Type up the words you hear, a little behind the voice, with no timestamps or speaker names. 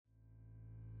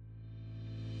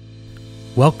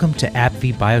Welcome to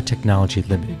AbbVie Biotechnology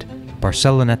Limited,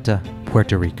 Barceloneta,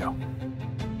 Puerto Rico.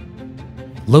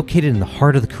 Located in the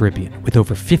heart of the Caribbean, with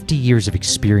over 50 years of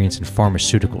experience in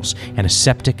pharmaceuticals and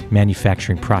aseptic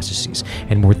manufacturing processes,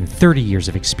 and more than 30 years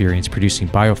of experience producing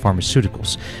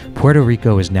biopharmaceuticals, Puerto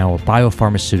Rico is now a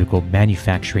biopharmaceutical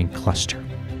manufacturing cluster.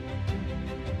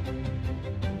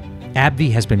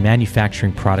 AbbVie has been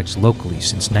manufacturing products locally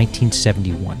since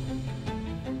 1971.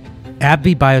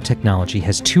 AbbVie Biotechnology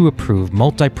has 2 approved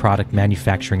multi-product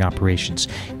manufacturing operations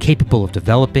capable of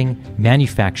developing,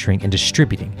 manufacturing, and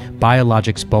distributing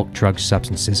biologics bulk drug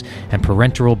substances and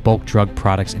parenteral bulk drug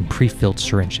products in prefilled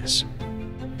syringes.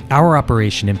 Our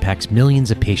operation impacts millions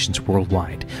of patients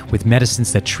worldwide with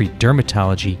medicines that treat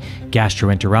dermatology,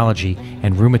 gastroenterology,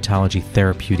 and rheumatology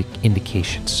therapeutic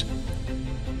indications.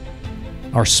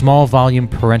 Our small volume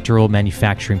parenteral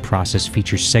manufacturing process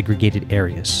features segregated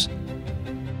areas.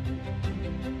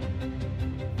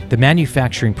 The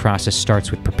manufacturing process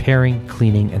starts with preparing,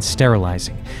 cleaning, and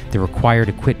sterilizing the required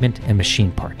equipment and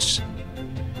machine parts.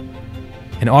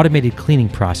 An automated cleaning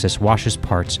process washes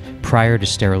parts prior to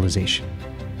sterilization.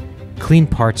 Clean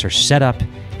parts are set up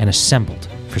and assembled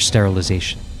for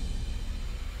sterilization.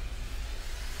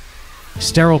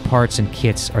 Sterile parts and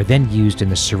kits are then used in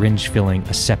the syringe filling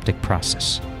aseptic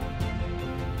process.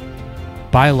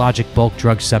 Biologic bulk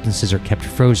drug substances are kept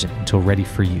frozen until ready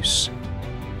for use.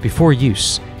 Before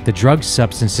use, the drug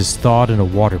substance is thawed in a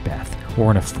water bath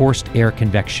or in a forced air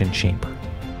convection chamber.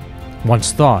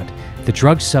 Once thawed, the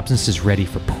drug substance is ready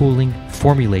for pooling,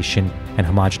 formulation, and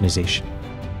homogenization.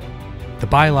 The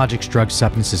biologics drug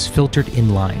substance is filtered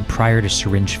in line prior to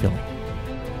syringe filling.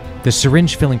 The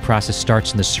syringe filling process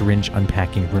starts in the syringe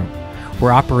unpacking room,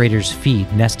 where operators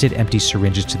feed nested empty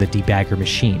syringes to the debagger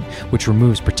machine, which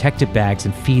removes protective bags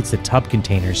and feeds the tub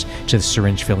containers to the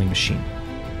syringe filling machine.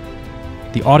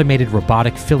 The automated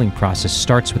robotic filling process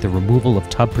starts with the removal of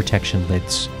tub protection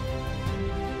lids.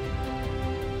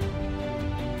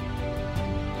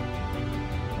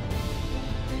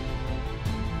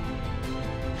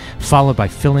 Followed by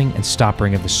filling and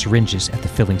stoppering of the syringes at the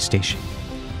filling station.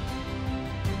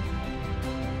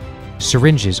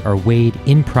 Syringes are weighed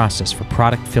in process for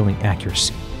product filling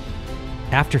accuracy.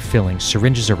 After filling,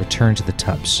 syringes are returned to the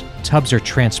tubs. Tubs are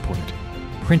transported,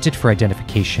 printed for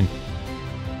identification,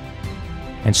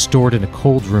 and stored in a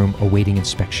cold room awaiting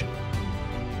inspection.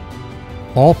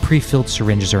 All pre-filled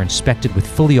syringes are inspected with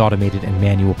fully automated and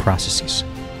manual processes.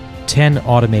 10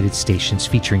 automated stations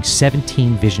featuring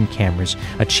 17 vision cameras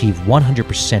achieve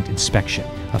 100% inspection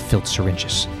of filled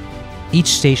syringes. Each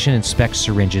station inspects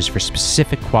syringes for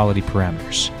specific quality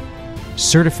parameters.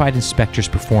 Certified inspectors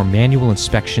perform manual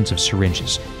inspections of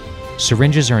syringes.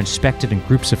 Syringes are inspected in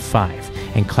groups of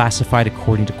 5 and classified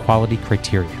according to quality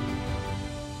criteria.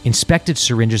 Inspected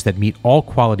syringes that meet all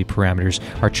quality parameters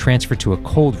are transferred to a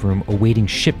cold room awaiting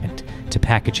shipment to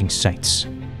packaging sites.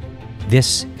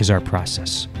 This is our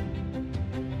process.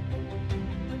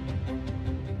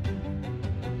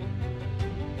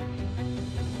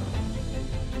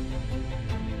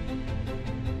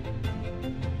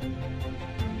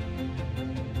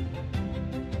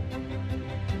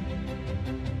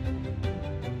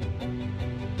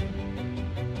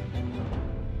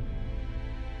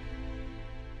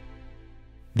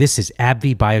 This is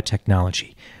AbbVie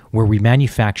Biotechnology, where we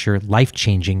manufacture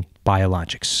life-changing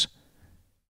biologics.